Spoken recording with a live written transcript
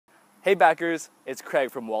Hey backers, it's Craig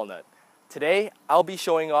from Walnut. Today I'll be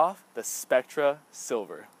showing off the SPECTRA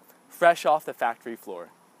Silver, fresh off the factory floor.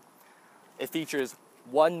 It features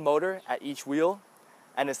one motor at each wheel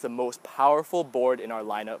and it's the most powerful board in our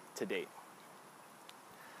lineup to date.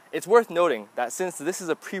 It's worth noting that since this is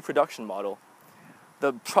a pre-production model,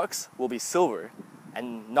 the trucks will be silver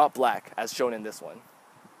and not black as shown in this one.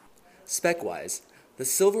 Spec-wise, the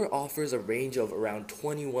Silver offers a range of around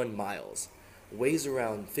 21 miles, weighs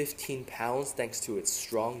around 15 pounds thanks to its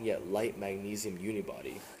strong yet light magnesium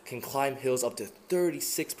unibody, can climb hills up to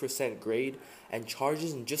 36% grade, and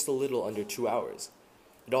charges in just a little under 2 hours.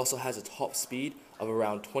 It also has a top speed of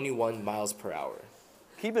around 21 miles per hour.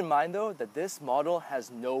 Keep in mind though that this model has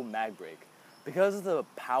no mag brake. Because of the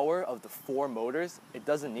power of the 4 motors, it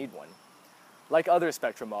doesn't need one. Like other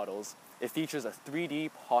Spectra models, it features a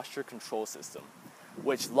 3D posture control system,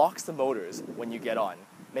 which locks the motors when you get on,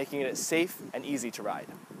 making it safe and easy to ride.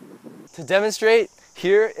 To demonstrate,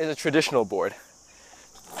 here is a traditional board.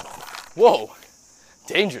 Whoa,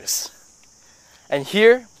 dangerous. And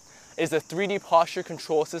here is the 3D posture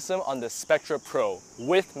control system on the Spectra Pro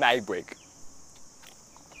with mag brake.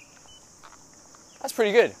 That's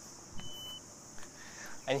pretty good.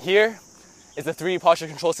 And here is the 3D posture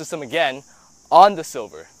control system again on the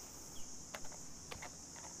Silver.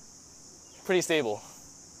 Pretty stable.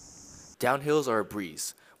 Downhills are a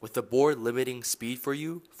breeze, with the board limiting speed for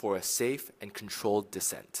you for a safe and controlled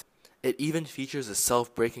descent. It even features a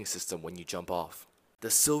self-braking system when you jump off. The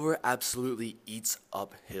Silver absolutely eats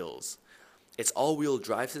up hills. Its all-wheel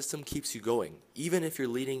drive system keeps you going, even if you're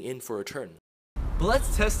leaning in for a turn. But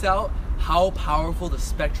let's test out how powerful the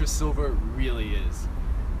SPECTRA Silver really is.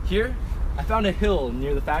 Here, I found a hill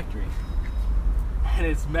near the factory, and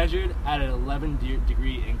it's measured at an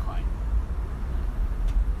 11-degree incline.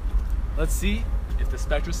 Let's see if the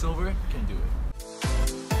SPECTRA Silver can do it.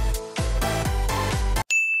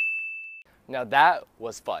 Now that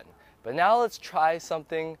was fun, but now let's try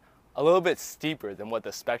something a little bit steeper than what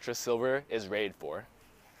the SPECTRA Silver is rated for.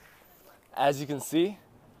 As you can see,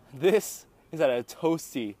 this is at a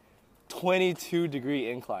toasty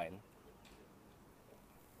 22-degree incline.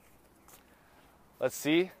 Let's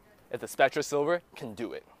see if the SPECTRA Silver can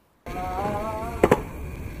do it.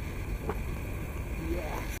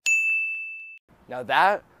 Now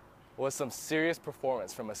that was some serious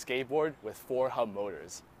performance from a skateboard with 4 hub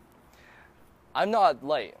motors. I'm not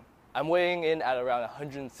light. I'm weighing in at around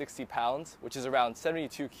 160 pounds, which is around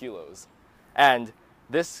 72 kilos. And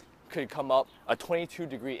this could come up a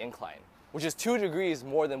 22-degree incline, which is 2 degrees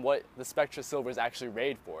more than what the SPECTRA Silver is actually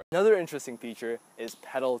rated for. Another interesting feature is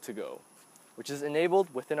pedal to go, which is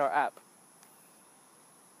enabled within our app.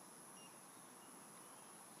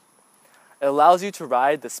 It allows you to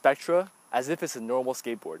ride the Spectra as if it's a normal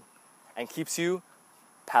skateboard and keeps you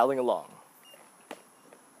paddling along.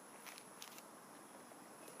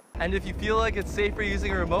 And if you feel like it's safer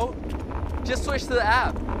using a remote, just switch to the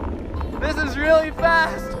app. This is really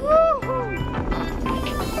fast! Woo-hoo!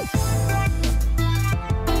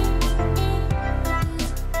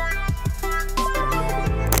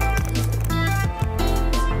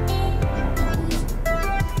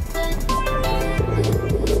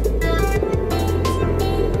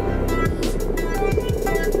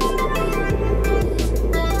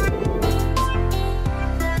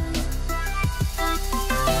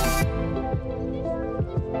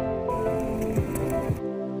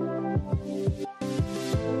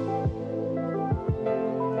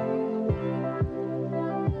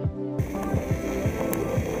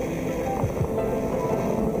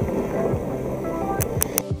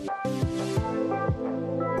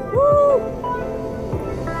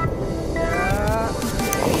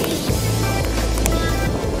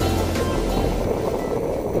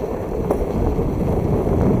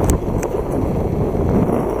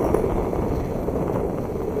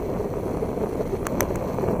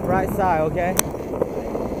 Right side, okay?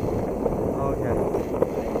 Okay.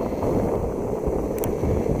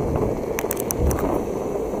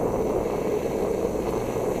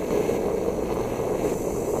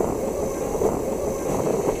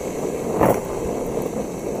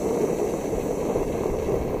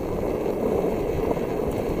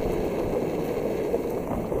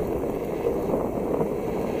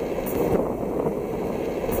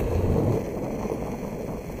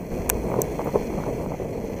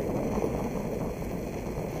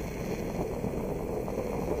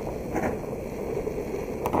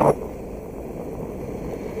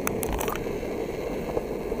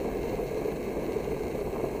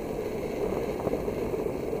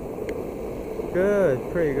 Good,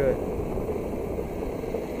 pretty good.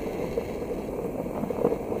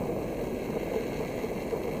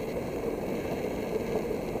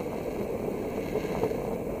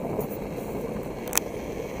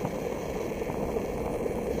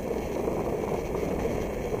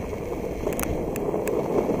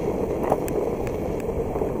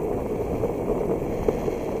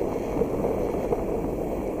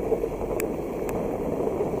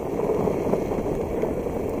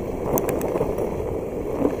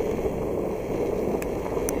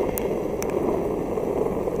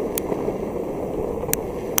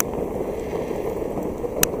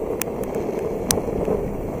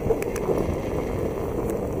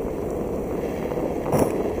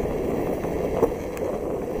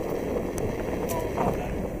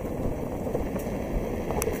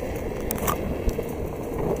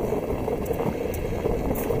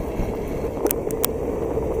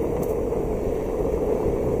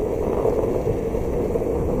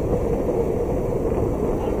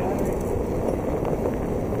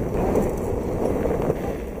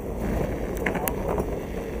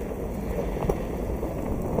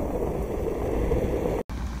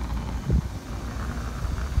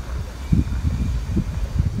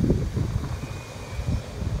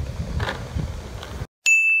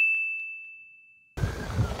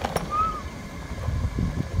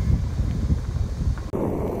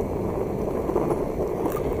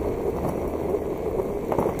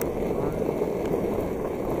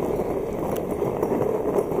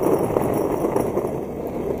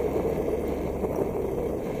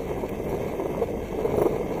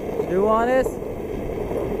 honest?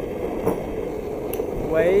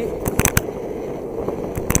 Wait.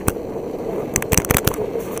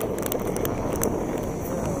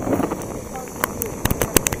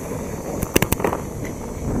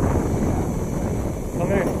 Come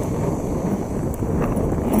here.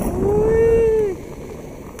 Whee!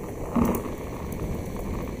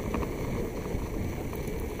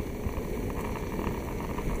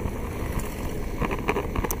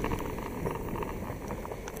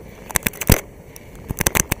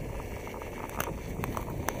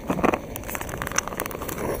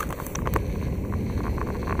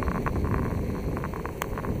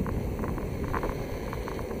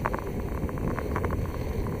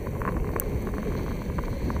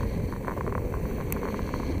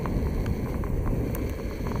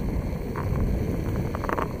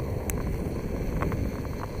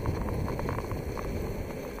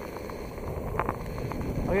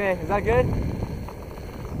 Okay, is that good?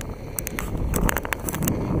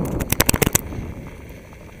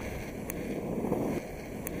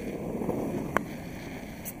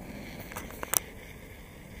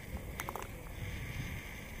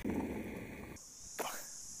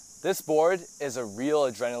 This board is a real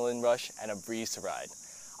adrenaline rush and a breeze to ride.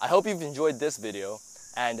 I hope you've enjoyed this video,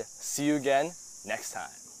 and see you again next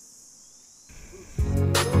time.